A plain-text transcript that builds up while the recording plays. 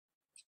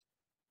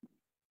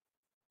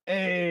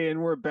Hey,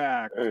 and we're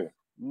back. Hey.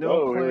 No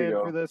Oh, here we plan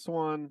go. for this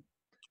one.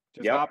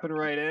 Just Yep. hopping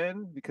right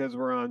in because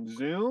we're on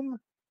Zoom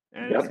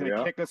and Yep, it's going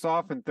to kick us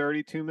off in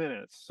 32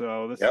 minutes.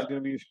 So this is Yep.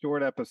 going to be a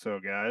short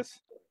episode, guys.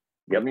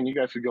 I mean, you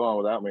guys could go on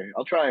without me.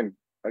 I'll try and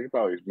I could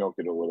probably milk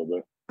it a little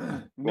bit.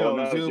 No,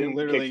 Zoom Zoom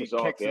literally kicks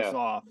us kicks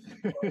off, us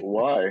yeah. off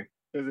Why?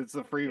 because it's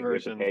the free We have to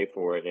version. pay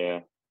for it,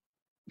 yeah.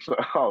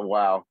 Oh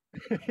wow,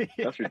 Yeah,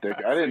 that's ridiculous.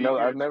 so I didn't you know.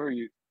 get-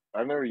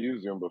 I've never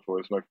used Zoom before.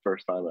 It's my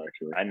first time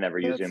actually. I never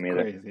use That's Zoom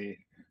either.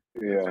 crazy.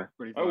 Yeah. That's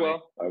pretty Oh funny.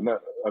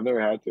 well. I've never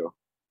had to.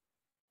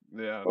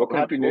 Yeah. Well,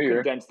 Happy New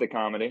Year. Condense the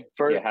comedy.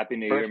 First- Happy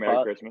New Year, first Merry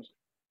pot- Christmas.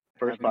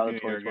 First Happy pot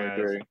of New Year,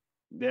 2023,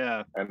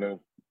 guys. Yeah.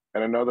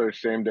 and another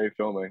same day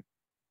filming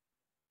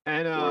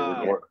And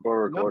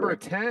or number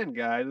recording. 10,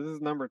 guys. This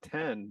is number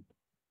 10.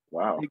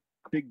 Wow.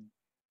 Big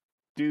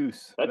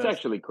Deuce. That's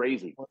actually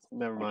crazy.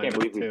 Never I mind. can't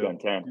believe that's we've two. done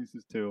 10. Deuce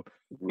is 2.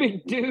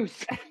 Big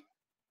Deuce.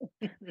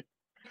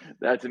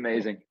 That's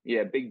amazing.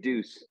 Yeah, Big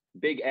Deuce.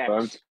 Big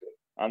X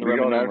on the we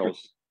Roman going after-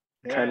 numerals.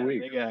 10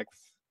 weeks. Big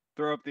X.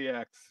 Throw up the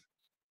X.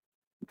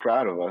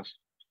 Proud of us.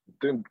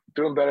 Doing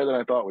better than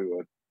I thought we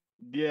would.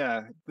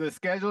 Yeah, the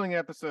scheduling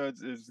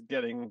episodes is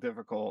getting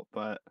difficult,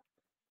 but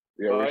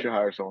Yeah, we should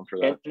hire someone for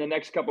that. And in the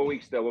next couple of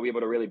weeks, though, we'll be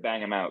able to really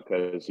bang them out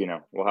because,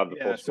 we'll have the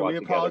full so squad we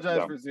together.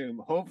 apologize for Zoom.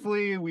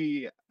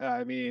 Hopefully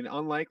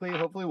unlikely.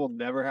 Hopefully we'll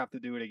never have to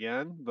do it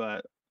again,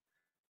 but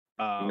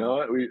You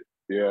know what?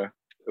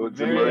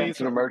 It's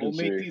an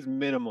emergency. We'll make these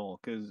minimal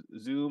because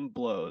Zoom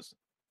blows.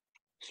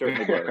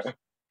 Certainly blows.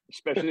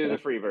 Especially the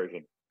free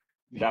version.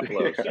 That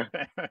blows.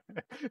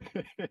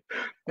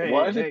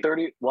 Why is it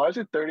 30? Why is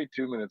it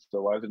 32 minutes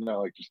though? Why is it not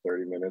like just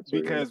 30 minutes?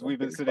 Because we've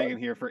been sitting in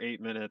here for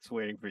 8 minutes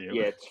waiting for you.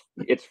 Yeah,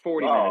 it's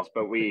 40 minutes,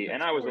 but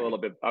I was a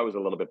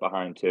little bit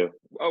behind too.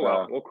 Oh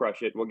well, we'll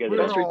crush it. We'll get it.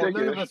 That's None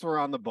ridiculous. of us were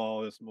on the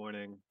ball this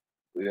morning.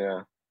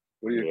 Yeah.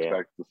 What do you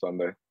expect the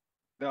Sunday?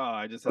 No,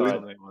 I just had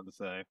something I wanted to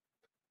say.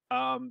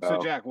 So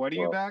Jack, when are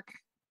you back?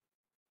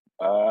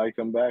 I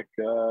come back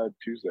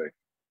Tuesday.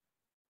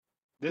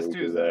 This So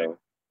Tuesday,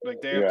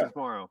 like day after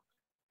tomorrow.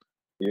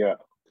 Yeah.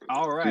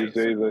 All right.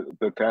 Tuesday the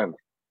 10th.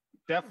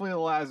 Definitely the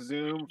last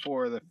Zoom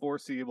for the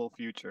foreseeable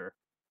future.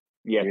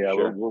 Yeah,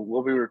 sure.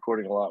 we'll be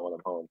recording a lot when I'm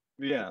home.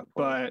 Yeah,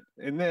 but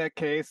in that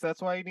case,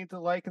 that's why you need to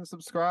like and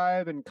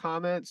subscribe and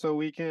comment so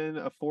we can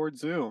afford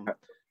Zoom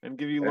and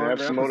give you longer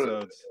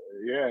episodes.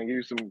 And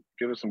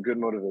give us some good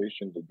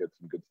motivation to get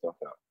some good stuff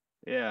out.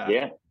 Yeah.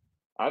 Yeah.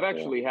 I've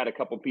actually had a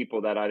couple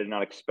people that I did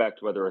not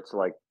expect, whether it's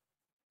like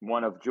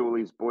one of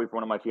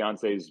my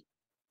fiance's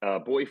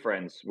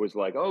boyfriends was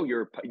like, "Oh,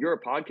 you're a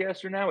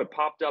podcaster now?" It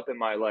popped up in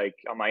my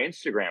on my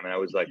Instagram, and I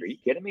was like, "Are you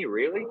kidding me?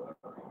 Really?"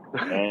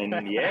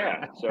 And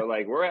yeah, so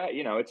like we're at,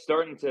 it's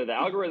the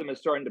algorithm is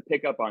starting to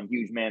pick up on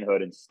huge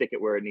manhood and stick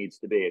it where it needs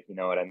to be, if you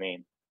know what I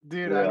mean.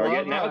 Dude, we're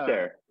getting out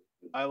there.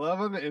 I love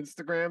on the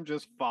Instagram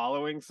just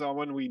following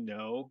someone we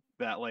know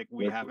that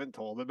we haven't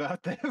told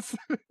about this.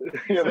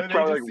 Yeah,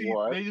 so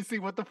what? They just see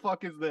what the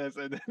fuck is this,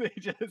 and then they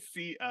just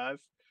see us.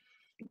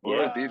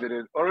 What these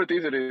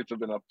idiots have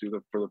been up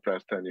to for the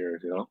past 10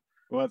 years,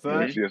 What's that?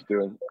 They see us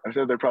doing. I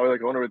said they're probably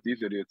like, I wonder what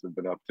these idiots have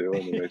been up to,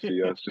 and then they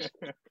see us just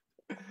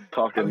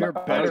talking. We're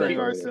bettering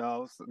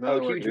ourselves.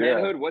 Huge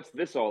manhood. What's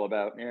this all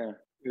about? Yeah.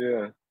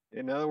 Yeah.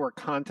 In other words,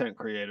 content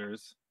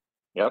creators.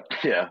 Yep.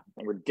 Yeah.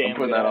 And we're damn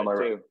putting good that at on my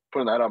too.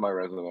 Putting that on my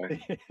resume.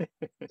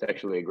 It's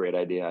actually a great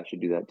idea. I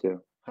should do that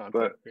too.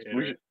 But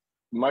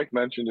Mike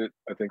mentioned it,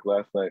 I think,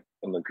 last night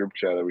in the group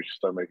chat that we should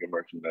start making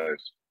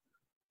merchandise.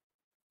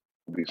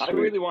 I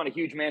really want a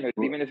huge manhood,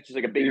 even if it's just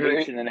like a big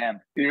H and an M.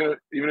 Even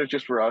if it's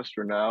just for us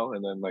for now,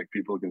 and then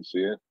people can see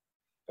it,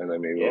 and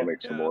then maybe we'll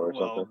make some more or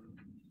something.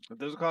 It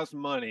does cost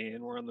money,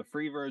 and we're on the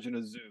free version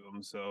of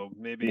Zoom, so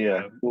maybe we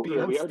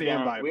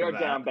are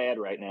down bad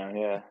right now.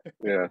 Yeah,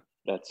 yeah,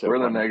 that's so we're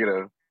funny. in the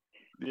negative.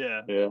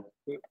 Yeah.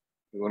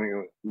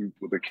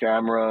 With the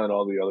camera and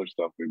all the other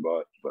stuff we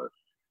bought, but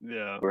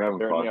yeah, we're having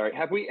fun. Right.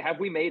 Have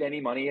we made any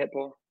money yet,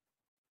 Paul?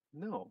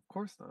 No, of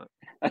course not.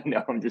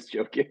 No, I'm just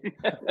joking.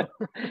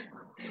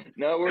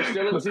 No, we're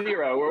still at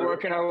zero. We're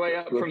working our way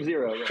up from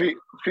zero. Feet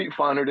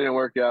Finder didn't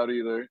work out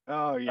either.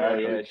 Oh yeah,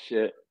 yeah,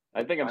 shit.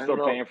 I think I'm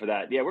still paying for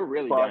that. Yeah, we're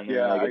really down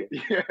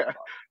there.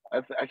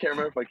 I can't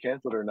remember if I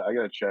canceled or not. I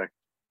gotta check.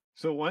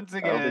 So once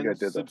again,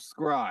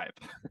 subscribe.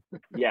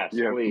 Yes,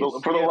 please.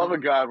 For the love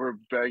of God, we're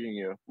begging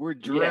you. We're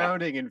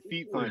drowning in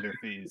Feet Finder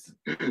fees.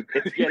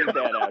 It's getting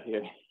bad out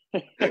here.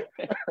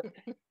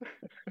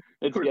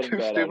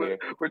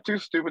 We're too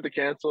stupid to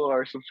cancel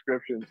our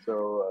subscription,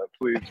 so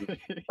please just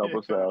help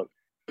us out.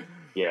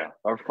 Yeah,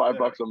 our $5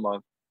 a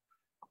month.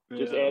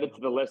 Just add it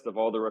to the list of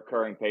all the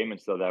recurring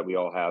payments, though, that we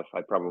all have.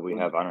 I probably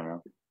have. I don't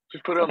know.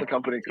 Just put it on the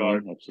company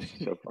card. That's just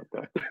so fucked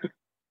up.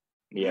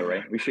 Yeah,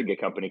 right. We should get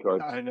company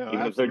cards. I know,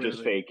 even if they're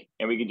just fake,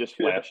 and we can just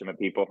flash them at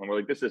people, and we're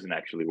like, "This doesn't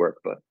actually work."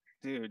 But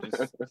dude,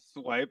 just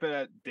swipe it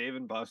at Dave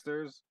and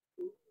Buster's.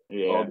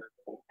 Yeah.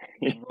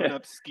 Run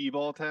up skee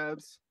ball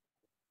tabs.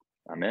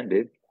 I'm in,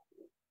 dude.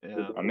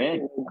 Yeah, I'm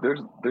in.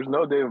 There's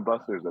no Dave and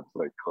Buster's that's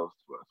close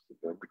to us.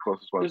 The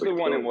closest one. There's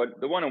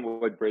the one in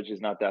Woodbridge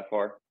is not that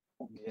far.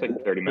 It's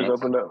like 30 They've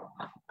minutes.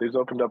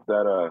 opened up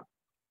that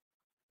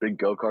big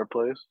go-kart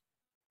place.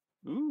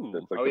 Ooh.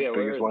 That's like Oh, the yeah, where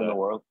biggest is one in that? the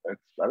world.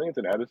 I think it's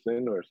in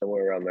Edison or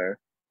somewhere around there.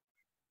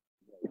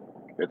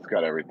 It's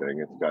got everything.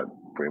 It's got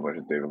pretty much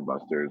a Dave and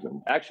Buster's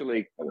and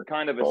Actually,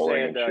 kind of a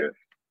bowling sad, and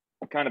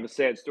shit. kind of a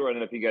sad story. I don't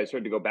know if you guys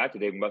heard, to go back to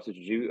Dave and Buster's.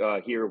 Did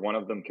you hear one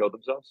of them killed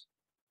themselves?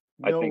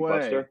 No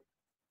way.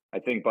 I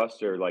think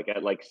Buster, like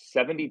at like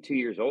 72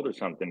 years old or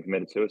something,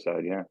 committed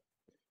suicide. Yeah.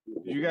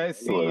 Did you guys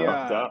see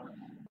Fucked up.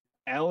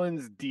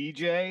 Ellen's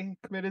DJ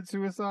committed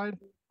suicide?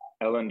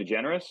 Ellen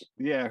DeGeneres.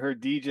 Yeah, her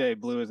DJ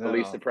blew his head The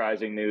least off.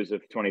 surprising news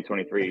of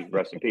 2023.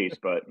 Rest in peace.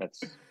 But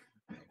that's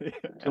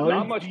not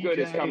Ellen's much good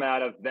has DJ come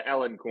out of the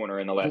Ellen corner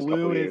in the last couple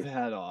blew of his years.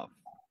 head off.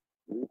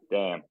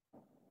 Damn.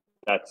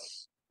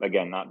 That's,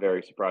 again, not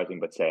very surprising,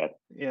 but sad.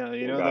 Yeah,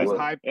 you know, Guys, those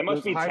high. It must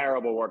those be high,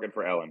 terrible working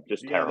for Ellen.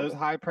 Just Yeah, terrible. those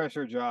high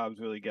pressure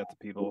jobs really get to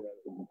people.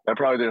 That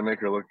probably didn't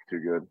make her look too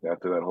good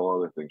after that whole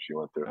other thing she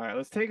went through. All right,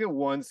 let's take it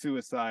one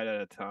suicide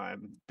at a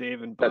time.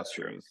 Dave and That's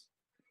true. Buster's.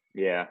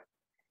 Yeah.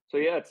 So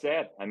yeah, it's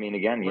sad. I mean,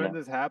 again, When did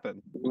this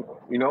happen?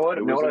 You know what?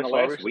 it You know was what in I the saw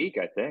last recently? week,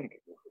 I think.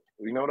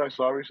 You know what I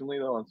saw recently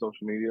though on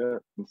social media?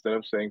 Instead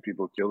of saying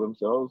people kill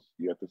themselves,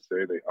 you have to say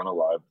they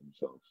unalive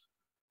themselves.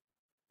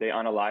 They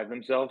unalive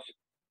themselves.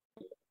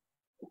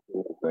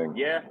 Thing.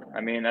 Yeah,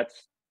 I mean,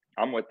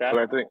 I'm with that.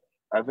 But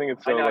I think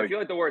it's so I know. I like feel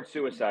like the word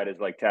suicide is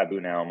like taboo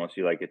now. Almost,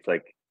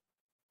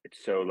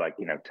 it's so like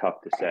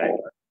tough to say.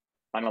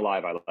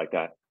 Unalive, I like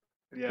that.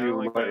 Yeah, I you don't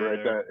like might that write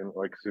either. that in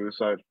like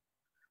suicide.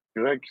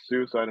 If you like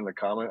suicide in the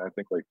comment, I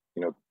think like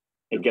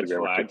It gets Instagram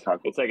or flagged. TikTok.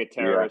 It's like a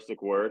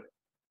terroristic word.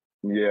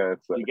 Yeah,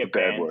 it's You a get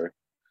bad banned. word.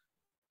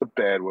 It's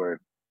a bad word.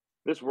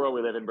 This world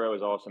we live in, bro,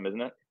 is awesome, isn't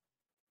it?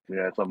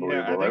 Yeah, it's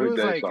unbelievable. think it Every was,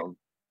 day like, something.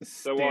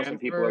 So awesome.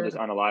 People are just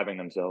unaliving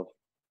themselves.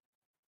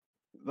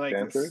 Like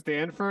Stanford?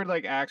 Stanford,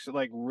 like actually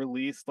like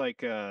released like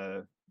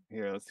here.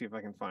 Let's see if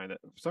I can find it.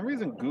 For some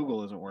reason,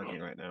 Google isn't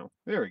working right now.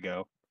 There we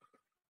go.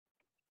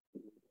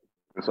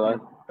 Suicide?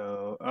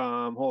 So,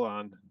 hold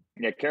on.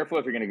 Yeah, careful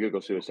if you're going to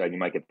Google suicide. You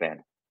might get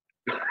banned.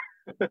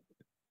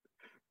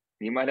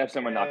 You might have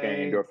someone knocking on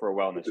your door for a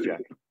wellness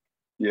check.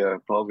 Yeah,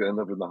 Paul's gonna end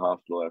up in the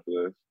hospital after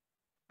this.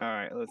 All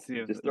right, let's see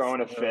if Just this,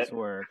 throwing a this fit.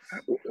 works.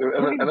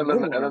 And then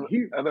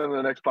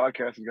the next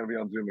podcast is gonna be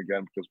on Zoom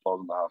again because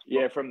Paul's in the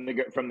hospital. Yeah,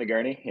 from the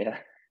gurney. Yeah.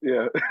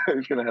 Yeah,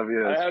 he's gonna have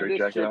I have straight this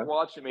jacket chick on.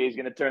 watching me. He's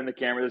going to turn the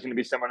camera. There's going to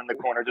be someone in the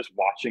corner just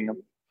watching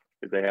him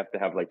because they have to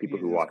have like people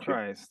who Jesus watch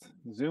Christ.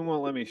 Zoom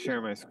won't let me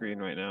share my screen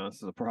right now. This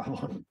is a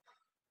problem.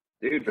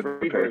 it. Dude, free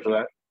Prepared for version.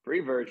 that.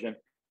 Free version.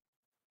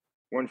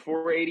 We're in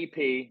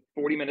 480p,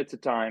 40 minutes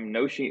of time,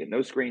 no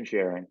screen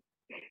sharing.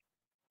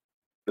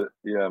 But,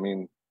 yeah, I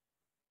mean,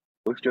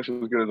 looks just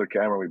as good as the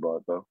camera we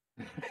bought though.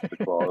 The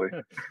quality.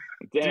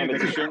 Damn, Dude,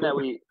 it's a shame that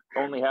we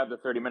only have the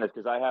 30 minutes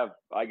because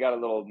I got a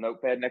little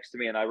notepad next to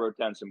me and I wrote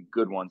down some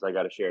good ones I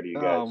got to share to you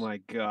guys. Oh my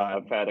god.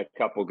 I've had a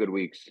couple good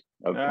weeks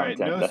of All right,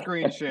 content. no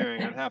screen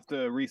sharing. I'd have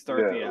to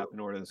restart the Yeah. app in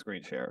order to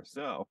screen share.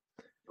 So,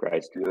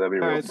 Christ. Yeah, that'd be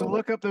all real right, so fun.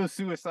 look up those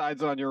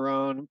suicides on your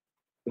own.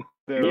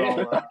 They're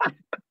Yeah. all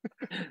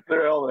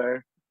They're all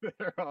there.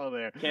 they're all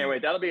there. Can't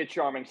wait. That'll be a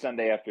charming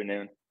Sunday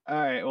afternoon. All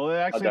right. Well, it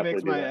actually definitely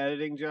makes do my that.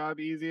 editing job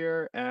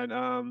easier.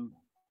 And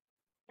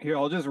here,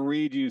 I'll just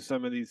read you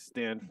some of these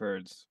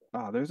Stanfords.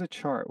 Oh, there's a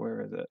chart.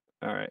 Where is it?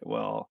 All right.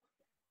 Well,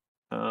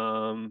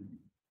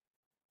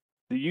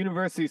 the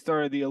university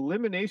started the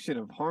Elimination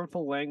of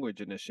Harmful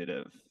Language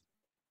Initiative,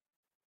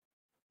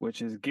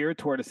 which is geared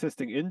toward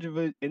assisting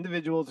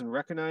individuals in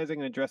recognizing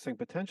and addressing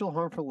potential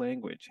harmful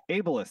language,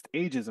 ableist,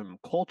 ageism,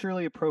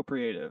 culturally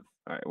appropriative.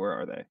 All right, where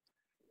are they?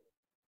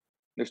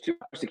 There's too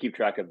much to keep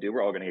track of, dude.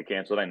 We're all going to get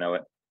canceled. I know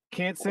it.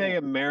 Can't say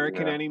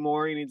American Yeah.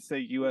 anymore. You need to say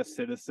U.S.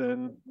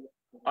 citizen.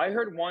 I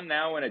heard one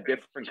now in a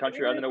different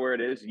country. I don't know where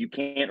it is. You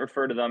can't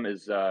refer to them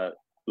as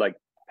like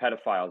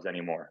pedophiles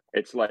anymore.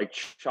 It's like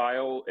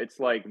it's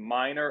like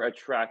minor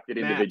attracted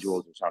Maps.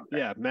 individuals or something.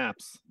 Yeah,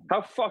 maps.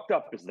 How fucked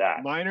up is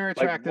that? Minor Like,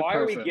 attracted why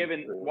person.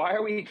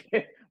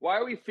 why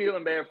are we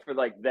feeling bad for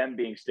like them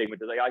being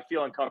stigmatized? Like, I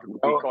feel uncomfortable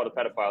being called a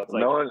pedophile. It's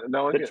like no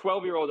one the can,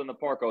 12-year-old in the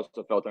park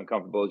also felt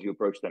uncomfortable as you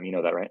approached them. You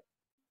know that, right?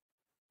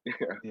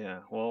 Yeah.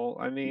 Well,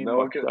 I mean, no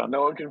one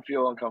can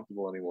feel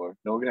uncomfortable anymore.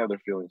 No one can have their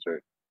feelings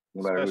hurt,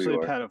 no matter who especially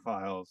you are.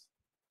 pedophiles.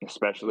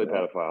 Especially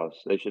Yeah. pedophiles.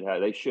 They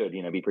should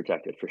be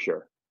protected for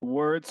sure.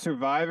 Word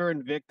survivor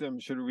and victim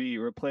should be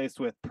replaced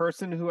with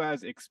person who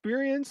has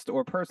experienced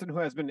or person who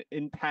has been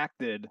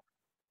impacted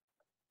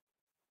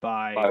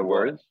by By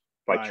words.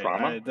 By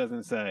trauma, it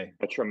doesn't say.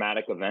 a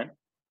traumatic event.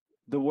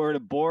 The word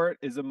abort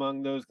is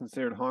among those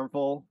considered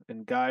harmful,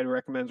 and Guide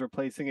recommends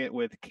replacing it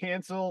with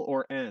cancel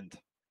or end.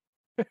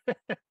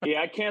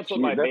 Yeah, I canceled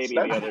Gee, my that's-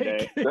 baby the other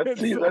day.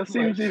 That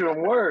seems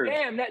even worse.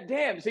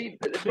 Damn. See,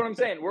 that's what I'm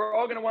saying. We're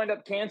all going to wind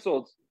up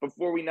canceled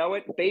before we know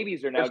it.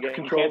 Babies are now That's getting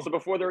control. canceled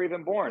before they're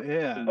even born.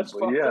 Yeah. That's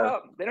fucked Yeah.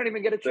 up. They don't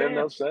even get a They have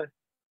no chance. say.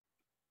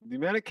 The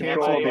amount of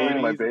Control cancel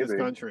being my babies in this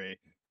baby. country.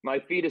 My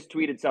fetus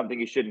tweeted something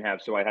he shouldn't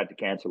have, so I had to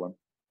cancel him.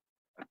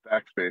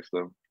 Backspace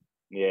them.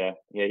 Yeah,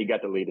 he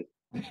got deleted.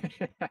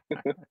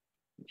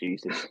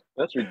 Jesus,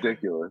 That's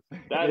ridiculous.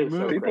 that They is so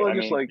moved- People great.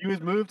 are just like, He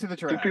was moved to the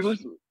do trash. people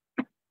just,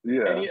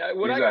 yeah, And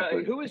what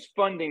exactly. who is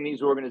funding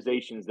these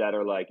organizations that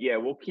are like, yeah,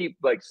 we'll keep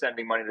like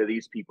sending money to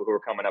these people who are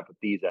coming up with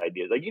these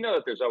ideas. Like, you know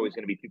that there's always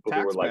going to be people who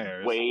are like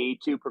Taxpayers. way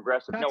too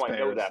progressive. No, I know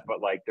Taxpayers. that,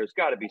 but like, there's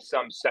got to be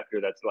some sector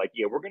that's like,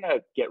 yeah, we're going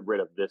to get rid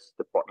of this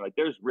department. Like,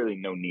 there's really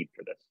no need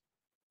for this.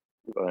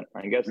 But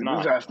I guess This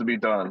not. has to be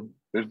done.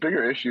 There's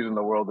bigger issues in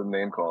the world than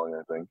name calling,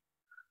 I think.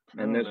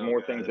 And there's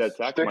more things that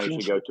tax Sticks money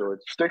and- should go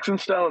towards. Sticks and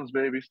stones,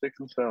 baby. Sticks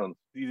and stones.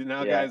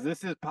 Now, Yeah. guys,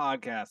 this is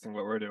podcasting.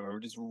 What we're doing, we're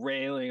just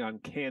railing on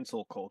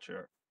cancel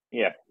culture.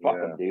 Yeah, fuck Yeah.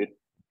 them, dude.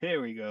 Here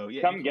we go.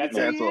 Yeah, Come you get can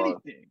say me. Cancel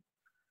us. anything.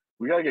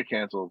 We gotta get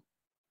canceled,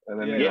 and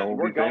then Yeah, you Yeah, know, we'll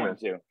we're be going famous.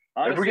 to. If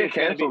Honestly, we get it's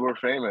gonna canceled, be- we're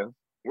famous.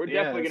 We're Yeah,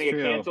 definitely that's going to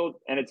get true. canceled,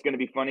 and it's going to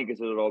be funny because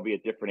it'll all be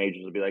at different ages.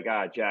 It'll be like,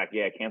 Jack,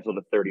 yeah, canceled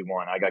at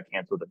 31. I got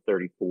canceled at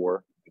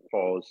 34.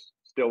 Paul's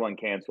still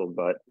uncanceled,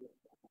 but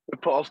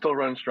Paul's still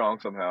running strong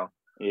somehow.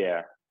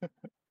 yeah.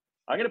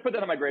 I'm going to put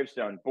that on my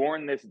gravestone.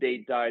 Born this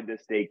date, died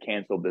this date,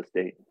 canceled this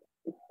date.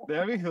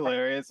 That'd be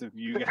hilarious if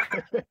you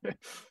got,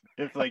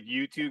 if like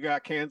you two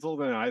got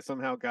canceled and I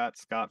somehow got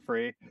scot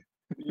free.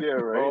 Yeah,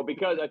 right. Well,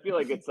 because I feel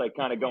like it's like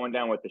kind of going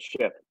down with the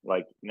ship.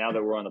 Like now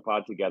that we're on the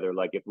pod together,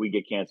 like if we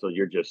get canceled,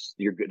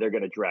 they're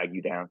going to drag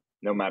you down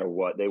no matter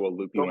what. They will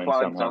loop you They'll in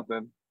find somehow.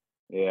 something.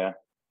 Yeah.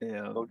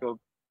 Yeah. They'll go.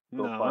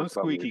 No, find I'm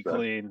something squeaky yourself.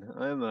 clean.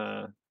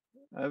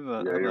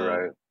 You're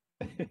right.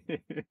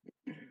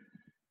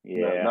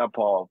 Yeah. Not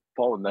Paul.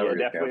 Paul would never Yeah,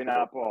 get definitely canceled.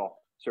 not Paul.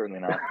 Certainly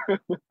not.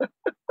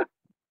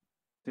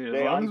 Dude, as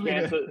They long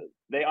as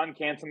we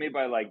uncancel me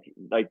by like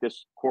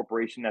this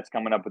corporation that's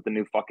coming up with the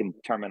new fucking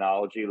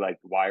terminology, like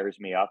wires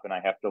me up, and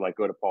I have to like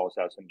go to Paul's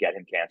house and get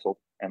him canceled,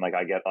 and like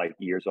I get like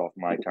years off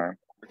my term.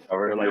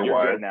 They're like, You're you're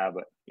wired. good now,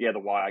 but yeah, the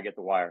wire. I get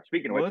the wire.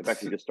 Speaking of which, I've Let's-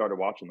 actually just started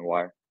watching the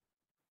wire.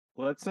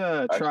 let's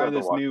still try have to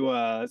this watch new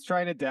let's try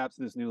and adapt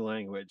to this new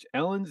language.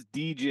 Ellen's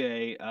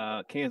DJ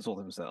canceled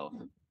himself.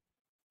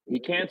 He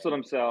canceled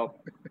himself.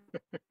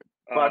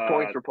 5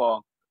 points for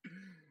Paul.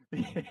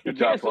 He Good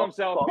job, canceled Paul.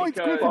 himself Points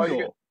because Paul,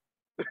 you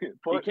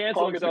Gryffindor. he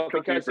canceled himself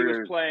because he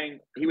was playing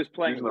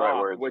using the right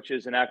WAP, words. which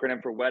is an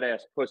acronym for Wet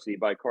Ass Pussy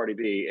by Cardi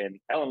B, and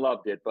Ellen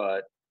loved it,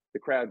 but the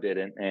crowd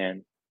didn't.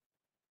 And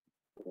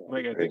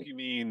Like I think you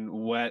mean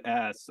wet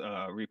ass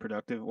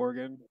reproductive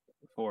organ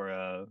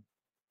for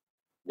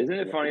isn't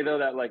it funny though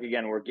that like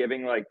again we're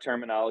giving like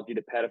terminology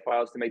to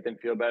pedophiles to make them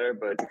feel better,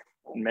 but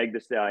Meg Thee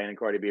Stallion and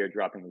Cardi B are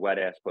dropping wet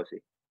ass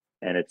pussy,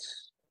 and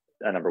it's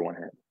a number one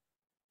hit.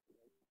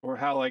 or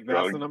how like that's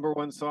Drug. the number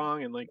one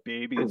song and like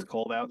Baby It's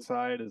Cold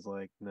Outside is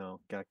like no,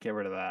 gotta get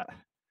rid of that.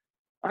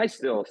 I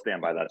still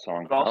stand by that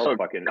song. Also, I'll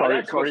fucking Cardi-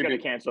 that's what's Cardi gonna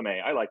B- cancel me.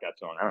 I like that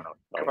song. I don't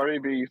know. Cardi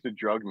B used to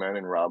drug men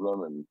and rob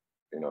them, and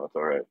you know it's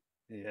all right.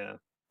 Yeah.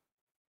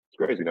 It's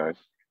crazy. Pretty nice.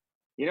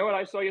 You know what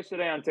I saw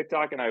yesterday on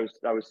TikTok, and I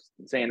was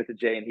saying it to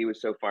Jay, and he was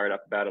so fired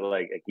up about it,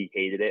 like he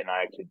hated it,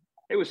 and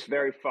it was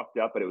very fucked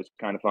up, but it was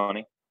kind of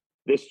funny.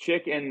 This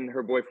chick and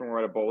her boyfriend were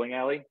at a bowling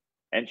alley,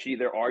 and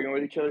they're arguing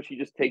with each other. She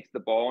just takes the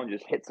ball and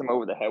just hits him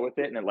over the head with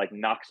it, and it like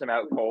knocks him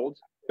out cold.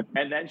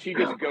 And then she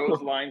just goes,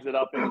 lines it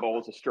up, and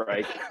bowls a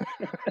strike.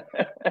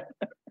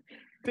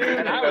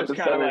 And I was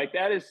kind of like,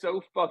 that is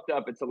so fucked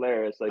up. It's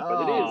hilarious. Like,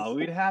 but it is.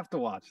 We'd have to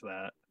watch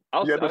that.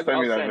 I'll You have to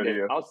send me that send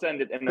video. it. I'll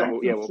send it, and then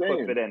That's we'll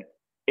insane. clip it in.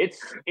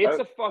 It's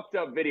a fucked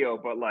up video,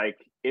 but like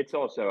it's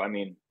also. I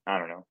mean, I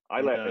don't know.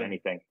 I laugh at Yeah.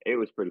 anything. It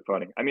was pretty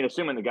funny. I mean,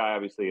 assuming the guy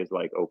obviously is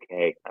like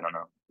okay. I don't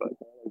know, but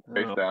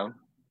Face Oh, down.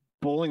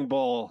 bowling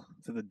ball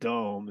to the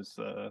dome is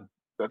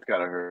That's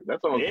gotta hurt.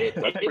 That's almost.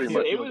 That's pretty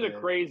much. it was a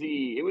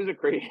crazy. It was a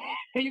crazy.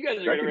 You guys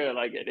are gonna really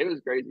like it. It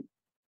was crazy.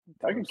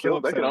 I can I'm so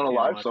kill. They upset can I can't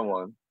unalive watch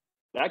someone.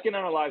 That can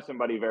unalive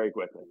somebody very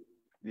quickly,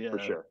 it. Yeah. for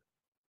sure.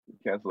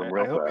 Cancel I, them I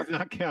real hope fast.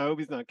 he's not. I hope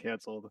he's not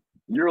canceled.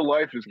 Your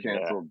life is Yeah.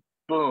 canceled.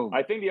 Boom.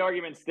 I think the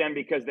argument stemmed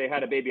because they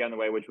had a baby on the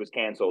way, which was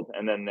canceled,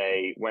 and then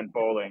they went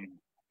bowling,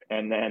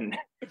 and then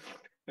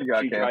You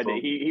got she tried to,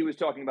 canceled. he was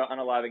talking about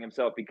unaliving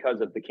himself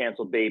because of the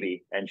canceled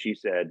baby, and she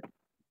said,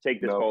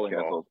 "Take this No, bowling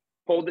canceled. ball.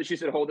 Hold it." She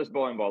said, "Hold this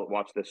bowling ball.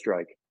 Watch this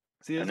strike."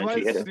 See, And that's then why she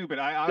it's hit him. stupid.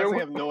 I honestly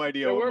have no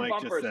idea there what were Mike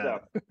bumpers, just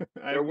said.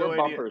 I There have were no idea.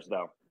 bumpers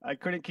though. I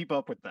couldn't keep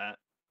up with that,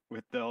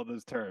 with all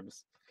those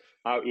terms.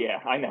 Oh yeah,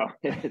 I know.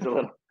 It's a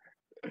little.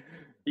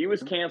 He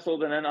was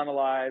canceled and then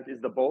unalived.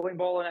 Is the bowling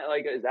ball in it?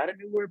 Like, is that a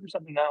new word for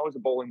something? That was a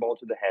bowling ball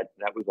to the head.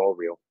 That was all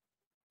real.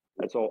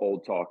 That's all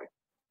old talk.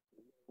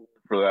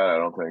 For that, I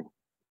don't think.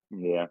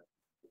 Yeah.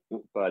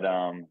 But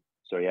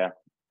so yeah.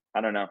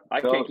 I don't know.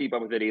 I So- can't keep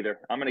up with it either.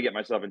 I'm gonna get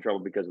myself in trouble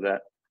because of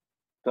that.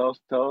 Tell us.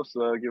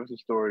 Give us a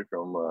story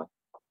from.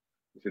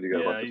 You said you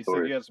got a Yeah, bunch you of said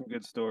stories. you had some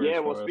good stories. Yeah,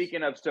 well for us.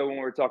 speaking of, so when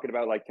we were talking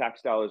about like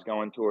tax dollars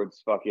going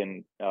towards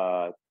fucking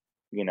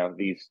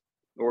these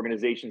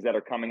organizations that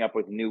are coming up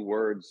with new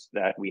words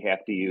that we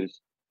have to use.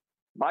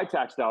 My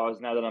tax dollars,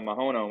 now that I'm a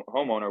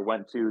homeowner,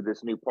 went to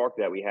this new park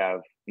that we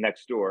have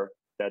next door.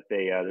 That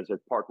there's a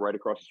park right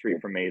across the street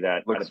from me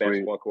that Looks had a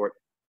basketball court.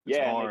 It's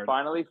Yeah, and hard. they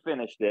finally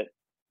finished it.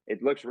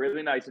 It looks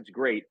really nice. It's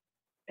great.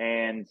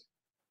 And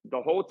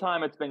the whole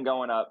time it's been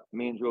going up,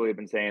 me and Julie have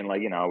been saying,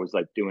 like, I was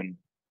like doing,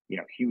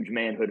 huge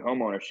manhood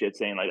homeowner shit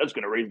saying like, that's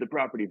going to raise the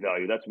property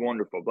value. That's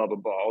wonderful, blah, blah,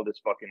 blah, all this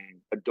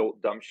fucking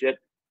adult dumb shit.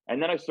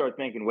 And then I start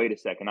thinking, wait a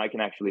second, I can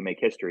actually make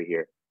history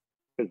here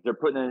because they're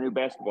putting in a new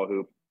basketball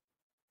hoop.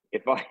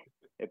 If I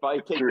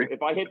hit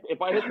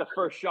the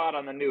first shot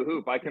on the new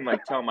hoop, I can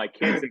like tell my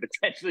kids and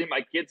potentially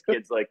my kids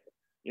like,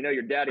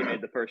 your daddy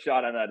made the first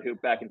shot on that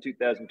hoop back in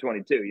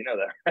 2022. You know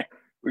that, right?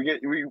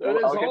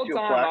 This whole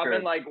time I've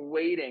been like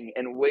waiting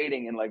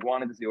and like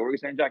wanted to see. What were you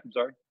saying, Jack? I'm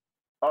sorry.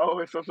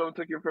 Oh, so someone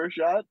took your first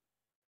shot?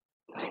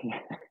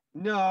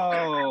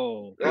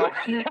 No.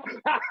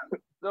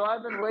 So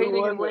I've been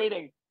waiting and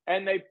waiting,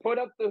 and they put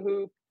up the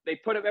hoop, they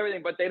put up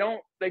everything, but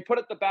they put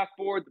up the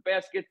backboard, the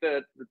basket,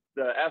 the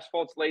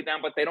asphalt's laid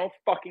down, but they don't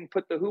fucking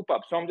put the hoop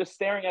up. So I'm just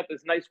staring at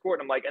this nice court,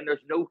 and I'm like, and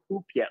there's no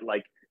hoop yet.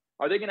 Like,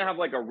 are they gonna have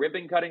like a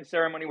ribbon cutting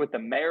ceremony with the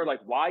mayor? Like,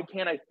 why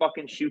can't I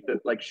fucking shoot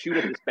at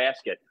this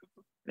basket?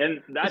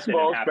 And that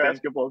didn't happen.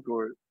 Basketball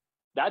court.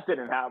 That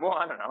didn't happen. Well,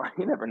 I don't know.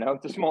 You never know.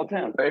 It's a small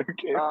town.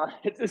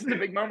 This is a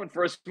big moment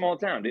for a small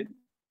town, dude.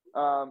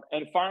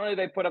 And finally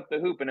they put up the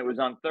hoop, and it was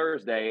on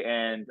Thursday.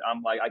 And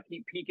I'm like, I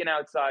keep peeking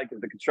outside because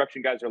the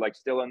construction guys are like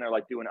still in there,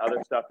 like doing other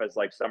stuff as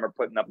like some are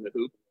putting up the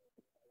hoop.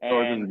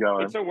 And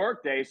it's a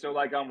work day. So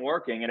like I'm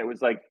working, and it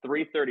was like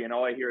 3:30, and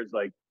all I hear is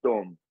like,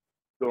 boom,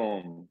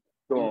 boom,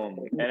 boom.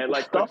 And it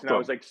like clicks, and I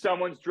was like,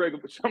 someone's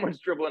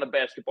dribbling a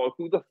basketball.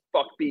 Who the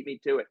fuck beat me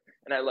to it?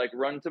 And I like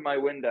run to my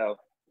window,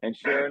 and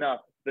sure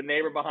enough, the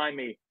neighbor behind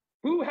me,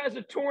 who has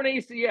a torn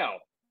ACL,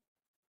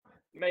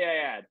 may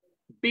I add,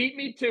 beat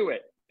me to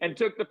it and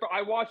took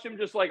I watched him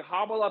just like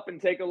hobble up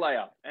and take a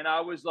layup. And I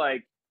was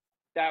like,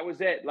 that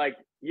was it. Like,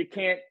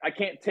 I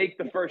can't take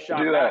the first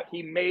shot back.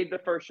 He made the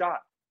first shot.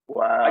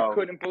 Wow. I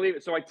couldn't believe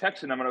it. So I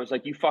texted him and I was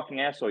like, you fucking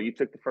asshole, you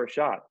took the first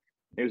shot.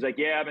 He was like,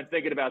 yeah, I've been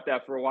thinking about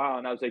that for a while.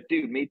 And I was like,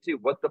 dude, me too.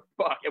 What the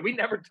fuck? And we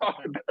never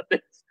talked about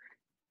this.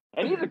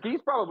 And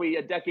he's probably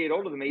a decade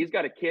older than me. He's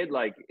got a kid.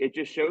 Like, it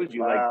just shows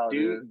you, wow,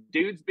 like,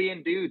 dudes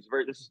being dudes.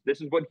 This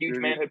is what Huge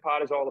Manhood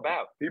Pod is all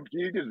about. He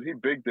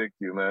big dicked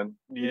you, man.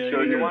 Yeah.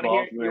 You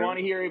want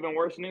to hear even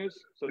worse news?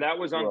 So that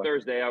was on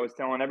Thursday. I was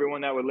telling everyone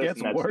that would listen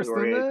to that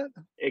story.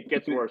 It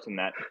gets worse than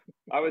that.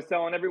 I was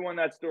telling everyone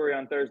that story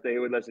on Thursday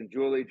who would listen.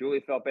 Julie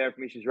felt bad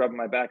for me. She's rubbing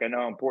my back. I know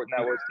how important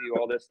that was to you.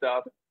 All this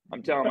stuff.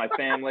 I'm telling my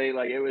family.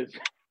 Like, it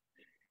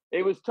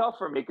was tough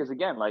for me because,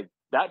 again, like,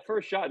 that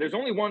first shot, there's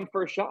only one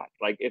first shot.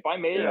 Like, if I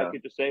made it, I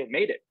could just say it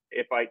made it.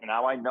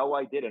 Now I know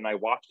I did and I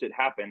watched it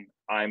happen,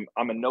 I'm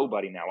a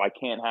nobody now. I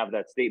can't have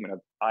that statement of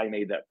I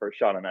made that first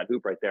shot on that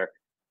hoop right there.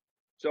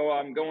 So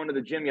I'm going to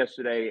the gym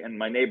yesterday, and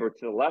my neighbor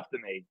to the left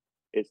of me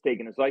is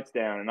taking his lights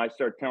down, and I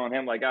start telling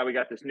him like, we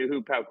got this new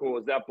hoop. How cool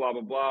is that? Blah,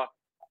 blah, blah.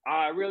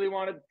 I really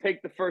wanted to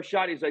take the first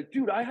shot. He's like,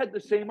 dude, I had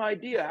the same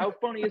idea. How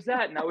funny is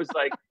that? And I was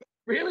like,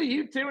 really,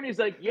 you too? And he's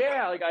like,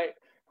 yeah, like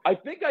I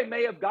think I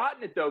may have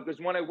gotten it though, because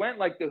when I went,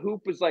 like the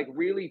hoop was like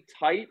really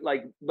tight,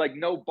 like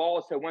no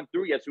balls had went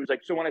through yet. So it was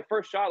like, so when I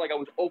first shot, like I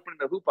was opening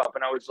the hoop up,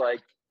 and I was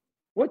like,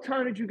 "What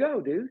time did you go,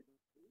 dude?"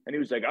 And he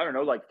was like, "I don't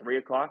know, like 3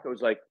 o'clock." I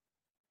was like,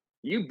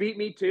 "You beat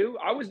me too."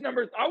 I was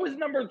number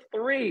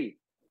 3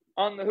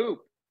 on the hoop.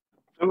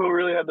 So who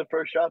really had the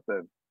first shot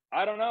then?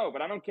 I don't know,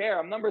 but I don't care.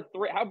 I'm number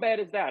 3. How bad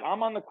is that?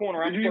 I'm on the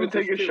corner. Did you even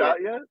take a shot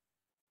yet?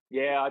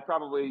 Yeah, I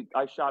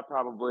shot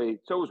probably.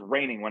 So it was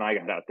raining when I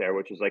got out there,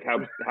 which is like how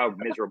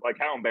miserable, like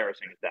how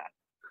embarrassing is that?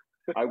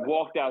 I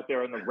walked out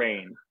there in the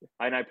rain,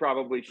 and I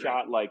probably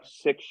shot like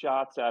 6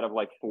 shots out of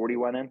like 40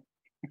 went in.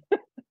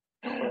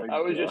 I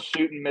was just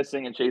shooting,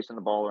 missing, and chasing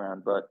the ball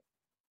around. But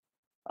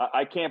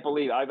I can't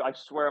believe, I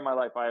swear in my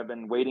life, I have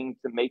been waiting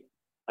to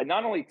I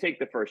not only take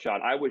the first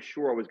shot, I was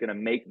sure I was going to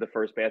make the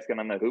first basket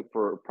on the hoop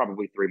for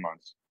probably 3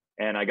 months.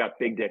 And I got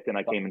big dicked, and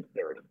I came in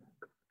third.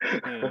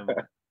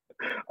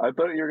 I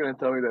thought you were going to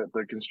tell me that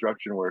the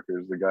construction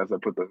workers, the guys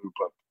that put the hoop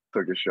up,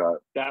 took a shot.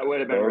 That would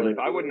have been really.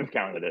 I wouldn't have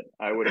counted it.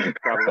 I would have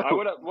probably. I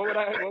would have.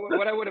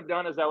 What I would have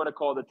done is I would have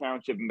called the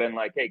township and been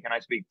like, "Hey, can I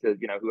speak to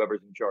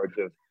whoever's in charge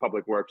of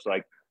public works?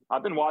 Like,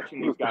 I've been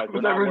watching these guys.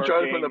 They're not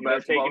working. They're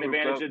taking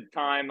advantage of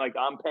time. Like,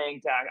 I'm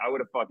paying tax. I would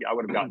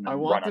have gotten. I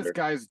want this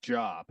guy's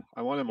job.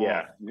 I want him.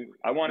 Yeah,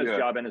 I want his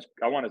job, and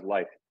I want his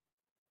life.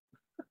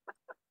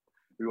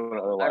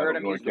 I heard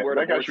him use the word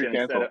abortion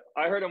instead of.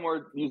 I heard him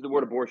use the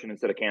word abortion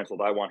instead of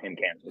canceled. I want him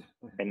canceled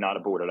and not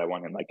aborted. I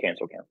want him like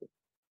canceled.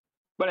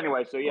 But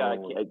anyway, so yeah,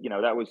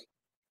 that was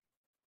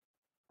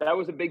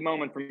a big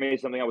moment for me.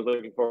 Something I was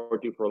looking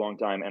forward to for a long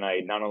time, and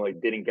I not only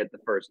didn't get the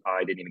first,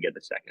 I didn't even get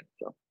the second.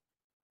 So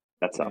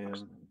that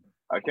sucks.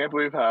 I can't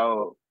believe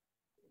how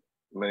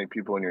many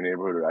people in your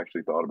neighborhood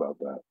actually thought about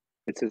that.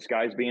 It's just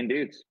guys being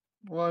dudes.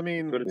 Well, I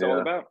mean, that's what it's all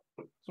about.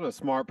 That's what a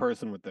smart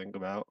person would think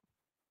about.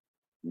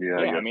 Yeah,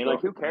 I mean,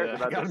 like, who cares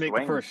about I got to make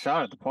the first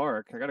shot at the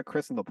park. I got to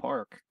christen the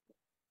park.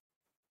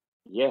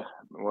 Yeah,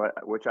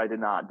 which I did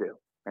not do.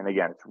 And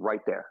again, it's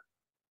right there.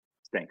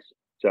 Stinks.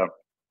 So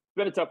it's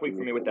been a tough week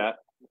for me with that.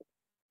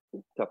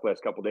 Tough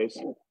last couple days.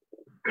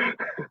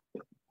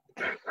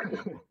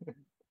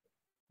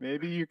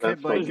 Maybe you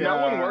could Does no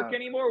one work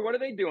anymore? What are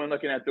they doing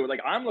looking at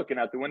I'm looking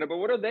out the window, but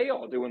what are they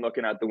all doing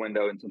looking out the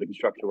window until the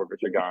construction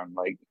workers are gone?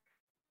 Like,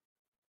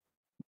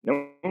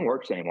 No one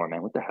works anymore,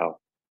 man. What the hell?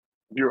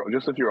 If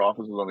your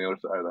office is on the other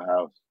side of the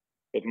house.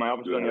 If my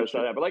office was on the other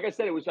side of that. But like I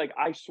said, it was like,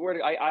 I swear to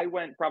I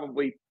went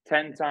probably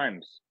 10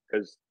 times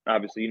because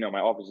obviously, my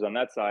office is on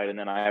that side. And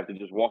then I have to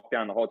just walk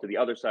down the hall to the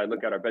other side,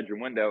 look out our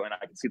bedroom window, and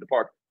I can see the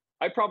park.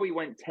 I probably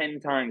went 10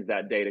 times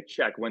that day to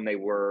check when they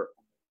were,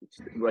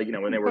 like,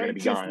 when they were going to be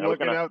just gone.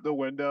 Looking out the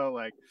window,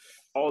 like,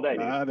 all day.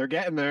 They're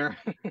getting there.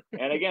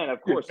 And again,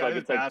 of course, like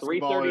it's like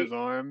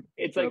 3:30.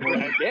 It's like,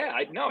 yeah,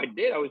 I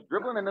did. I was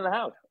dribbling into the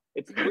house.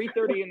 It's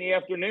 3:30 in the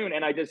afternoon,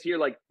 and I just hear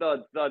like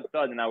thud, thud,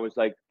 thud, and I was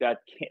like, that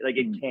can't, like,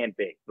 it can't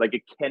be, like,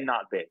 it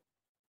cannot be.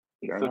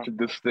 Such a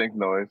distinct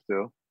noise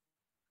too.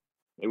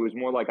 It was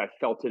more like I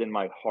felt it in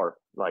my heart.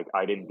 Like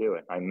I didn't do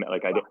it. I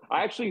did.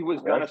 I actually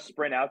was gonna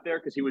sprint out there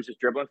because he was just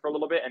dribbling for a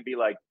little bit and be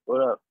like,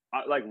 "What up?"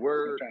 Like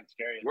we're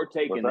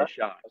taking this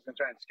shot. I was gonna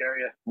try and scare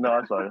you. No,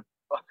 I'm sorry.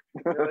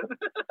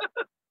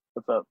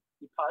 What's up?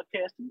 You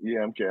podcasting?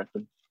 Yeah, I'm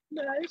casting.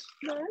 Nice.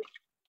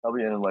 I'll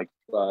be in like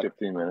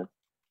 15 minutes.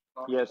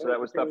 Yeah, so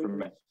that was tough for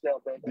me.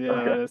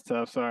 Yeah, that's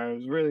tough. Sorry, I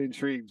was really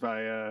intrigued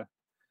by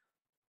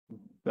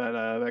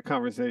that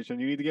conversation.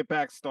 You need to get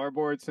back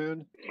Starboard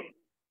soon.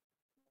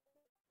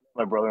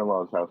 My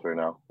brother-in-law's house right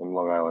now in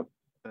Long Island.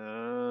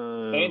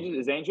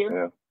 Is Angie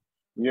here?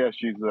 Yeah,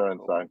 she's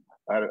inside.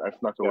 I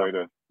snuck away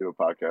to do a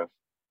podcast.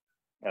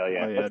 Hell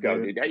yeah, let's go,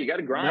 dude. Yeah, you got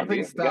to grind.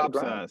 Nothing stops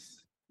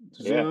us.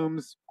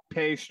 Zooms,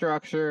 pay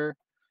structure.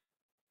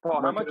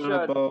 Paul, how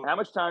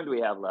much time do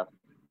we have left?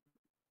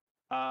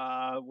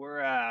 We're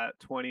at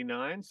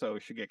 29, so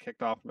we should get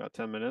kicked off in about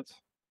 10 minutes.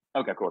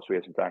 Okay, cool. So we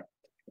have some time.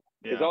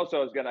 Because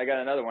also, I got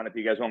another one. If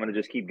you guys want me to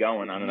just keep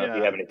going, I don't know if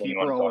you have anything you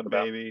want to talk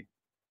about. Baby.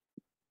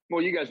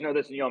 Well, you guys know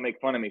this, and y'all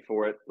make fun of me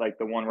for it. Like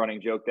the one running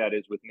joke that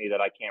is with me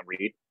that I can't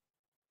read,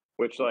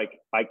 which like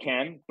I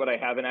can, but I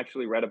haven't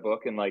actually read a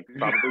book in like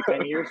probably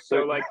 10 years. So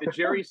like the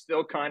jury's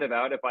still kind of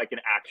out if I can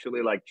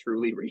actually like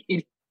truly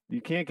read.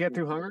 You can't get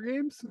through Hunger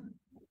Games?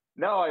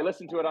 No, I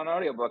listened to it on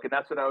audiobook, and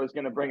that's what I was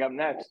going to bring up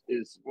next.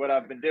 Is what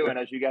I've been doing,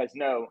 as you guys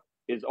know,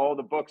 is all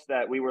the books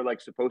that we were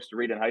like supposed to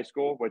read in high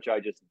school, which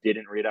I just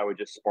didn't read. I would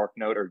just spark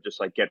note or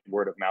just like get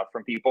word of mouth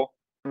from people.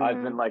 Mm-hmm.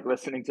 I've been like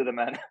listening to them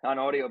on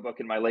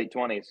audiobook in my late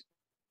 20s.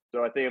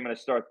 So I think I'm going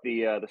to start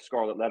the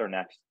Scarlet Letter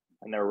next.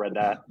 I never read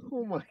that.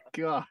 Oh my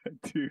god,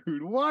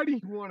 dude! Why do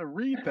you want to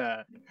read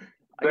that?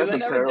 Because I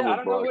never did. I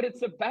don't know what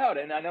it's about,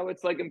 and I know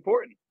it's like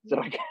important.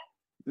 So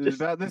it's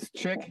about this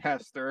chick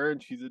Hester,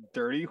 and she's a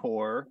dirty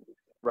whore.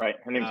 Right.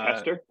 Her name's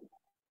Hester.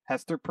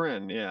 Hester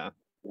Prynne. Yeah.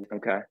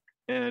 Okay.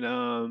 And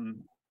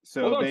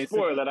so well, don't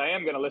spoil it. I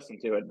am going to listen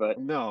to it, but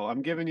no,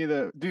 I'm giving you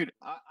the dude.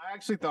 I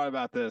actually thought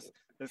about this.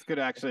 This could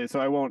actually, so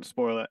I won't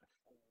spoil it.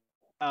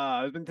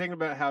 I've been thinking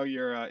about how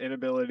your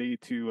inability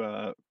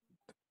to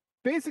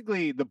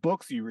basically the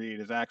books you read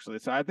is actually.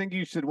 So I think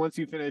you should, once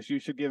you finish, you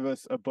should give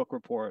us a book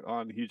report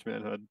on Huge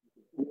Manhood.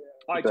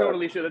 I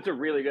totally should. That's a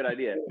really good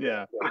idea.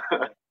 Yeah.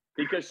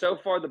 Because so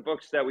far the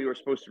books that we were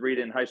supposed to read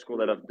in high school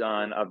that I've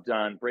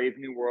done Brave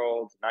New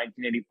World,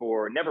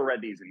 1984. Never read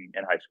these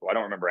in high school. I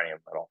don't remember any of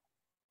them at all.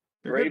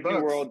 They're Brave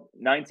New World,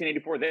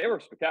 1984. They were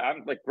spectacular.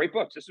 I'm like, great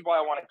books. This is why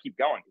I want to keep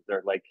going, because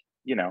they're like,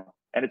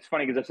 and it's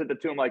funny because I said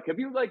that to them, like, have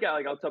you like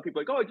I'll tell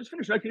people like, oh, I just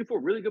finished 1984,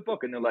 really good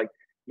book, and they're like,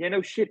 yeah,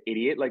 no shit,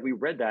 idiot. Like we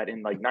read that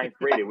in like 9th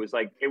grade. It was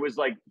like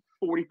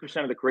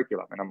 40% of the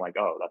curriculum, and I'm like,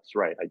 oh, that's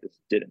right. I just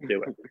didn't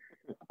do it.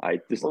 I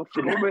just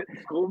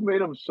school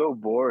made them so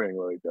boring.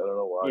 Like I don't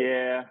know why.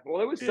 Yeah, well,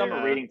 there was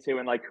summer reading too,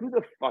 and like, who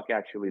the fuck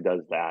actually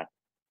does that?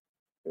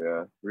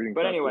 Yeah, reading.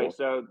 But anyway, cool.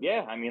 So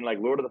yeah, I mean, like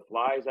Lord of the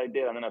Flies, I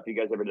did. I don't know if you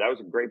guys ever did. That was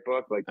a great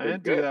book. Like I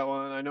didn't do that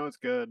one. I know it's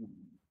good.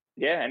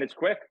 Yeah, and it's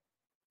quick.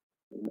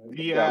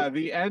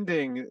 The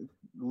ending.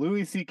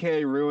 Louis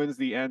C.K. ruins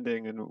the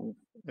ending in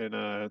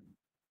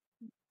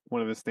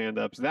one of his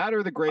stand-ups. That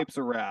or The Grapes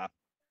of Wrath.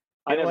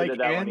 I never like did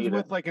that ends one either.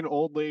 With like an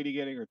old lady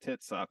getting her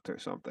tits sucked or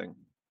something.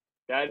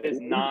 That is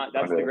not.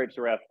 That's The Grapes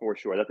of Wrath for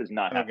sure. That does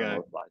not happen in Lord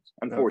of the Flies,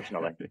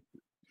 unfortunately. Okay.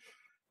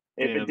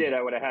 If it did,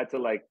 I would have had to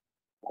like.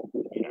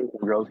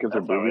 Girls get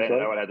their boobies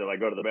out. I would have to like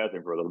go to the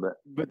bathroom for a little bit.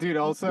 But dude,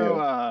 also,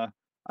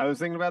 I was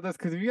thinking about this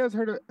because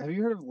have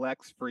you heard of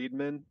Lex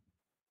Friedman?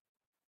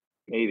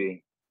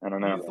 Maybe. I don't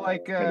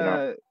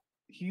know.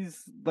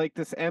 He's like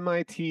this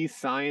MIT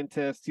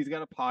scientist. He's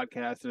got a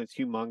podcast and it's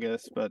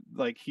humongous, but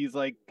like he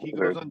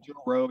goes on Joe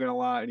Rogan a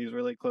lot and he's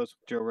really close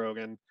with Joe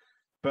Rogan.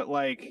 But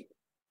like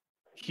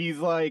he's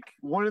like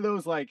one of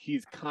those like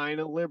he's kind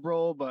of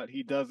liberal, but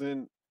he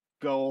doesn't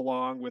go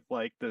along with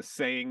like the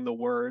saying the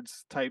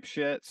words type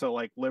shit. So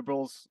like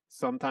liberals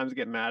sometimes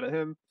get mad at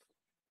him.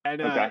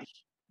 And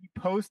he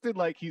posted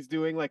like he's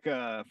doing like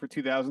for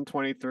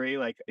 2023,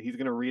 like he's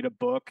gonna read a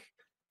book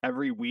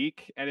every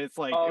week, and it's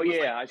like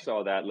I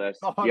saw that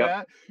list.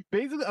 That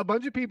basically a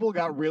bunch of people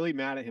got really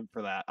mad at him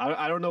for that.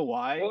 I don't know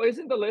why. Well,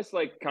 isn't the list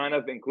like kind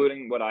of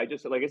including what I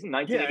just said? Like, isn't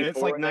 1984? Yeah, it's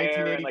like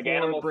 1984, like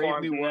Animal Brave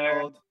Farm New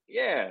World.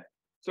 Yeah.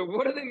 So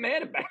what are they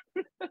mad about?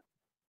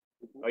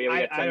 Oh yeah,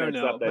 we got 10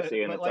 minutes left. I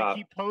see in the like, top.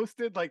 He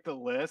posted like the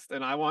list,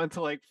 and I wanted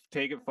to like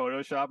take it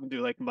Photoshop and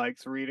do like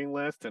Mike's reading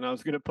list, and I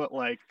was gonna put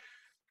like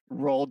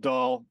Roald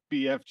Dahl,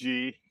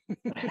 BFG.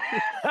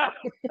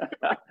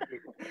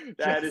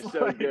 That is Just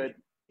so like- good.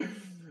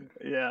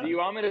 Yeah. Do you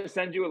want me to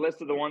send you a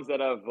list of the ones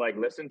that I've like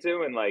listened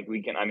to, and like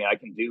we can? I mean, I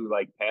can do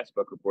like past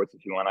book reports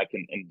if you want. I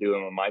can and do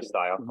them in my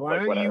style. Why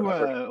like what I don't you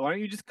remember. why don't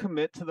you just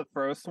commit to the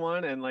first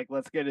one and like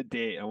let's get a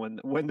date on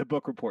when the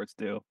book reports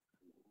due.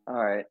 All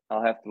right,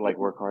 I'll have to like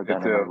work hard Me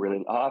then. And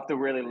too. I'll have to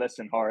really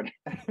listen hard.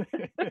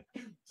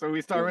 So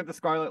we start with the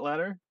Scarlet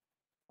Letter.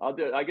 I'll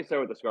do it. I can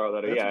start with the Scarlet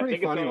Letter. That's Yeah, a I pretty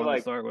think it's funny gonna one to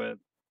like. start with.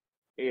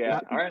 Yeah.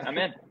 All right, I'm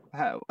in.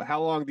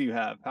 How long do you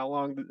have? How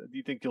long do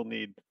you think you'll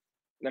need?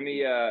 Let me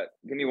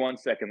give me 1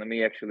 second. Let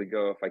me actually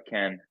go if I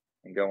can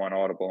and go on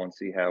Audible and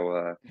see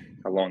how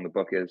long the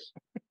book is.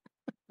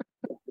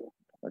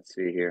 Let's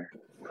see here.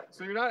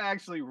 So you're not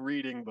actually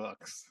reading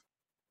books.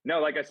 No,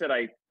 like I said,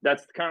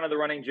 that's kind of the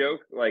running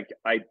joke. Like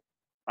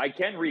I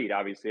can read,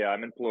 obviously.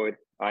 I'm employed.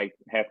 I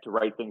have to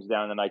write things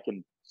down and I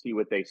can see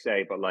what they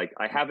say, but like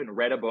I haven't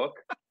read a book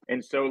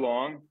in so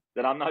long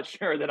that I'm not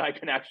sure that I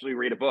can actually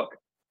read a book.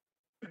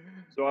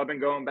 So I've been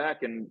going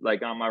back and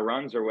like on my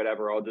runs or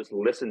whatever, I'll just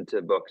listen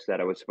to books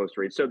that I was supposed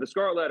to read. So the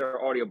Scarlet Letter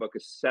audiobook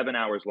is 7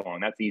 hours long.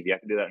 That's easy. I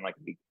can do that in like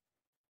a week.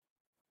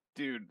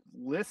 Dude,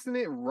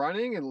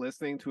 running and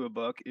listening to a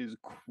book is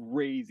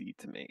crazy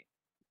to me.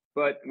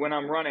 But when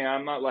I'm running,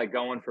 I'm not like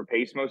going for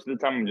pace most of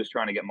the time. I'm just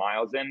trying to get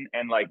miles in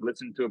and like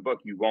listen to a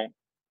book.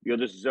 You'll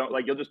just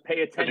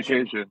pay attention.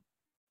 Education.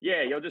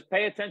 Yeah, you'll just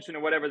pay attention to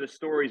whatever the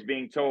story's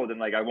being told,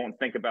 and like I won't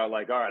think about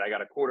like, all right, I got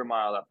a quarter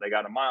mile left, I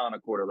got a mile and a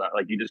quarter left.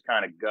 Like you just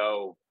kind of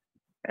go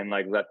and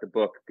like let the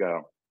book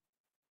go.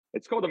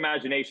 It's called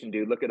imagination,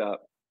 dude. Look it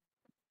up.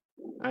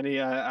 I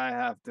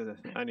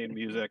need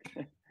music.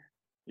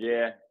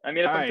 Yeah, I mean,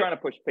 if All I'm right. trying to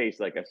push pace,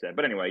 like I said.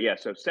 But anyway, yeah.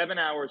 So 7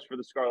 hours for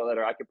the Scarlet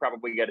Letter. I could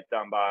probably get it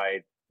done by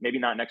maybe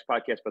not next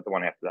podcast, but the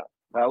one after that.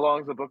 How long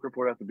does the book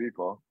report have to be,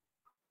 Paul?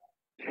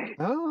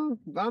 Oh,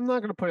 I'm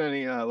not gonna put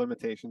any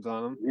limitations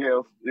on them. Yeah,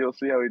 you'll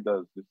see how he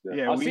does. Just,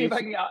 Yeah, I'll we see if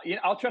each- I can.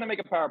 I'll try to make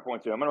a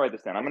PowerPoint too. I'm gonna write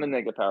this down. I'm gonna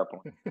make a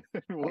PowerPoint.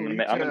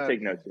 I'm gonna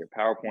take notes here.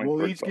 PowerPoint. We'll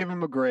first each book. give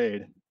him a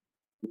grade.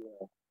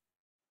 All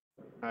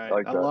right,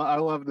 like that. I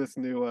love this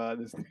new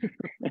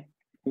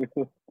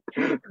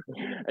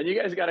And you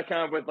guys got to come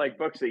up with like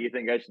books that you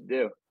think I should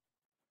do.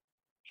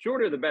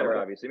 Shorter the better,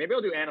 Alright. obviously. Maybe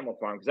I'll do Animal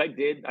Farm because I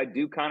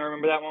do kind of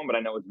remember that one, but I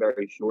know it's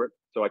very short,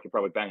 so I could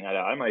probably bang that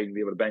out. I might even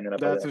be able to bang that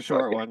up. by That's then. a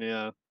short one,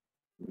 yeah.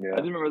 Yeah. I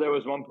just remember there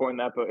was one point in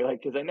that book,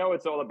 like, because I know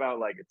it's all about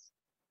like it's,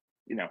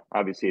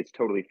 obviously it's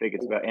totally fake.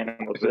 It's about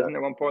animals. But isn't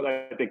there one point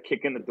like they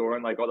kick in the door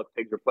and like all the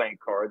pigs are playing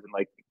cards and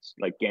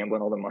like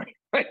gambling all the money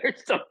or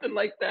something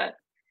like that?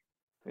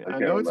 Yeah, I I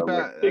can't know it's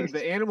remember. about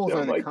the animals are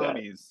Something the like that.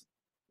 commies.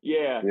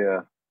 Yeah.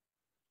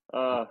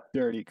 Yeah.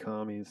 Dirty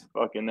commies.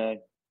 Fucking A.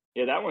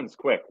 Yeah, that one's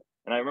quick.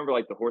 And I remember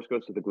like the horse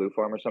goes to the glue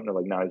farm or something. They're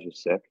like, "No, he's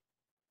just sick."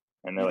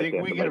 And they're You like,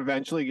 think we "Yeah, can but,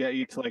 eventually get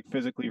you to like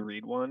physically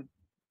read one?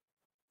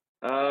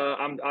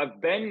 I've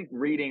been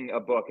reading a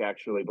book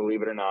actually,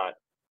 believe it or not,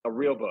 a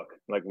real book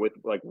like with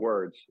like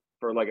words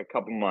for like a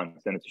couple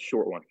months, and it's a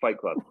short one. Fight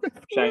Club.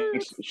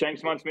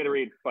 Shanks wants me to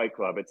read Fight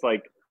Club. It's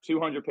like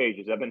 200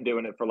 pages. I've been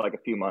doing it for like a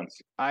few months.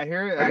 I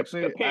hear it Like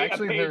actually. a I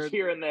actually page heard.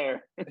 here and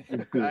there.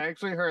 I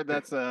actually heard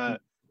that's a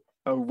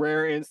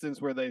rare instance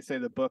where they say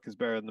the book is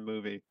better than the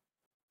movie.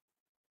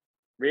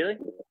 Really?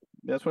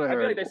 That's what I I feel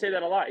heard. like they say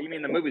that a lot. You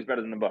mean the movie's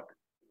better than the book?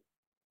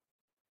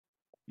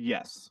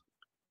 Yes.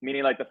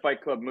 Meaning like the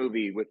Fight Club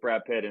movie with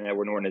Brad Pitt and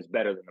Edward Norton is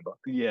better than the book.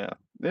 Yeah.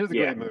 It is a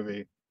Yeah. great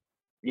movie.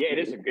 Yeah, it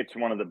is. It's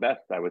one of the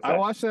best, I would say. I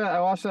watched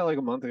that like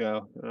a month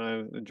ago, and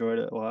I enjoyed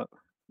it a lot.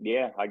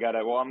 Yeah, I got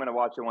it. Well, I'm gonna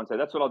watch it once.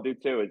 That's what I'll do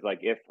too. Is like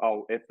if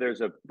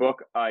there's a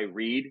book I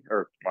read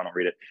or I don't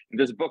read it. If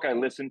there's a book I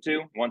listen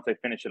to. Once I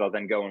finish it, I'll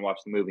then go and watch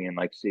the movie and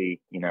like see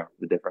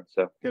the difference.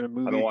 So Get a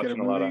movie. been Get a watching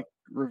a lot movie of-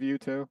 review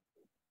too.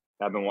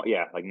 like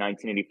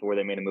 1984.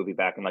 They made a movie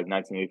back in like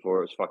 1984.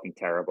 It was fucking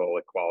terrible.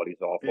 Like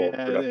quality's awful. Yeah,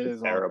 it Production's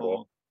is terrible.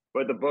 awful.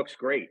 But the book's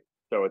great.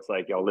 So it's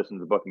like I'll listen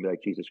to the book and be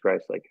like, Jesus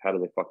Christ, like how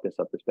did they fuck this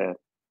up this bad?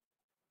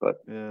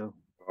 Yeah.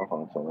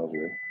 Oh, so that was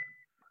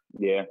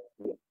good. Yeah.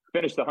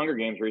 Finished the Hunger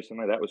Games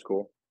recently. That was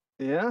cool.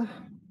 Yeah.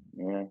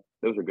 Yeah,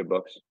 those are good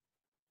books.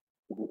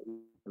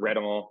 Read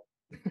them all.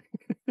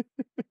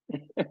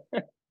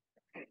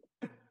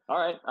 All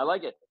right, I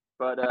like it.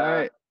 But All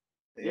right.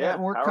 Yeah, yeah,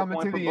 we're coming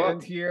PowerPoint to for the book.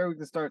 end here. We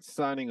can start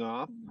signing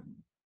off.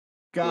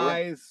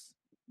 Guys,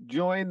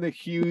 join the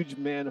huge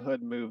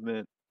manhood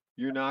movement.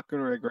 You're not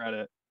going to regret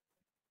it.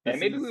 and This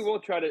maybe we is- will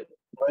try to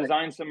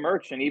design some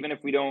merch, and even if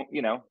we don't,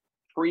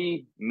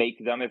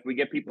 pre-make them, if we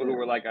get people who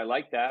are like, I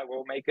like that,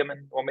 we'll make them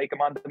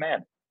on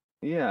demand.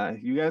 Yeah,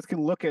 you guys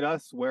can look at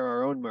us, wear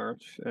our own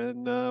merch,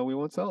 and we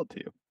won't sell it to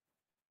you.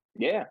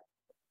 Yeah.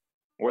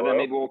 Or then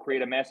maybe we'll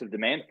create a massive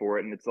demand for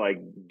it, and it's like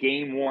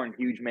game worn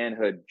huge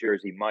manhood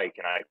jersey Mike,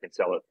 and I can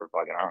sell it for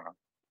fucking I don't know,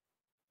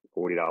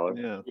 $40.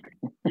 Yeah.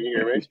 Can you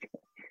hear me?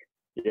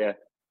 Yeah.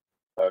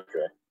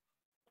 Okay.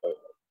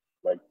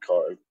 My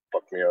car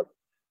fucked me up.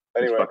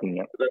 It's Anyway, fucking,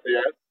 is that the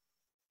end?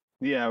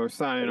 Yeah, we're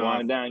signing off.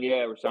 winding down.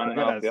 Yeah, we're signing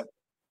off. Guys, Yep.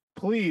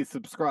 please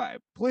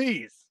subscribe.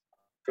 Please.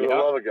 For the Yeah.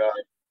 love of God.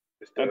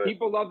 Just do And it.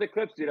 people love the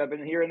clips, dude. I've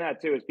been hearing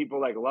that too. Is people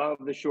like love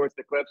the shorts,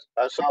 the clips.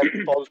 I saw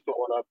Paul just put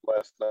one up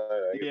last night.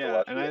 I get to Yeah,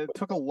 watch and it. it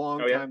took a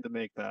long Oh, yeah? time to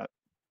make that.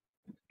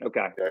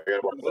 Okay. Yeah, I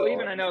gotta watch Well, that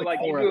even one. I know, Like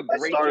like you four- do a I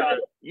great started job.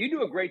 it. You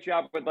do a great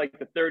job with like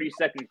the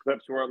 30-second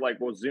clips where like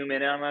we'll zoom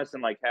in on us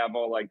and like have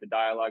all like the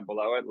dialogue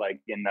below it, like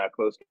in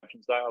closed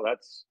caption style.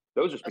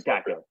 Those are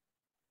spectacular.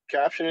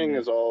 Captioning Yeah.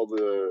 is all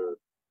what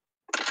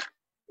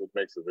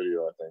makes the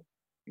video, I think.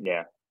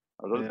 Yeah.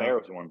 Oh, the Yeah.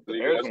 Bears one. The You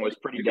Bears can one was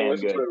listen- pretty you can damn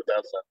listen good. to it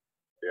without sound.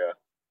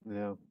 Yeah.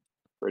 Yeah.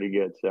 Pretty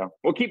good. So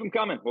we'll keep them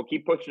coming. We'll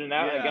keep pushing it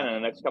out. Yeah. Again, in the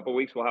next couple of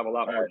weeks, we'll have a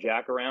lot All more right.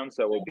 Jack around.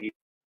 So we'll be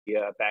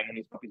banging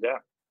these puppies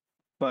out.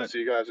 I'll But see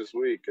you guys this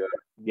week.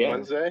 Yeah.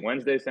 Wednesday?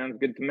 Wednesday sounds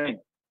good to me.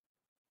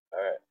 All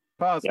right.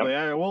 possibly,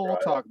 we'll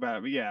Right. talk about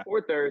it. But yeah,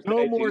 Or Thursday,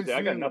 No more Tuesday.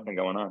 I got Zoom. nothing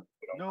going on.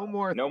 no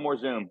more No more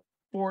Zoom.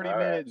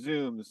 40-minute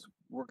Zooms.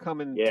 We're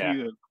coming Yeah. to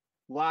you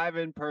live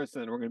in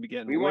person. We're going to be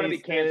getting We want to be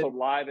wasted. canceled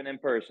live and in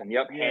person.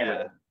 Yep. Hammered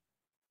Yeah. it.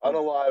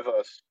 Unalive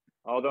us.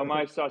 Although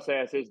my sus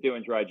ass is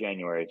doing dry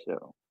January,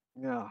 so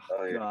Oh,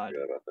 Oh, yeah. God.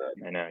 Forgot about that.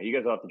 I know you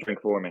guys will have to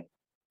drink for me.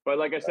 But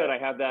like I said, I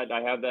have that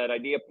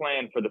idea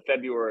planned for the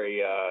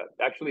February.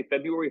 Actually,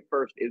 February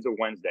 1st is a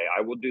Wednesday.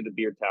 I will do the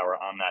beer tower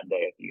on that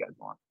day if you guys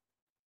want.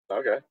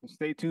 Okay.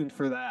 Stay tuned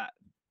for that.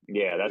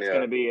 Yeah, that's Yeah.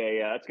 gonna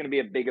be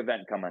a big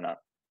event coming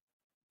up.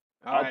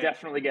 All I'll right.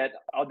 definitely get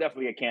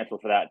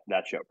canceled for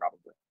that show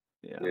probably.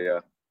 Yeah. Yeah.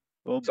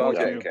 We'll Sounds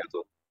book getting you.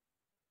 canceled.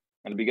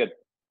 It'll be good.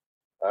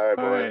 All right,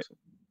 All boys. right.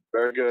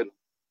 Very good.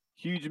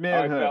 Huge All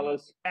right, manhood.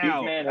 fellas. Huge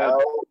Out. manhood.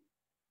 Out.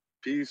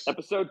 Peace.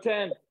 Episode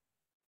 10.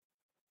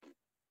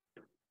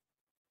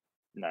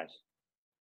 Nice.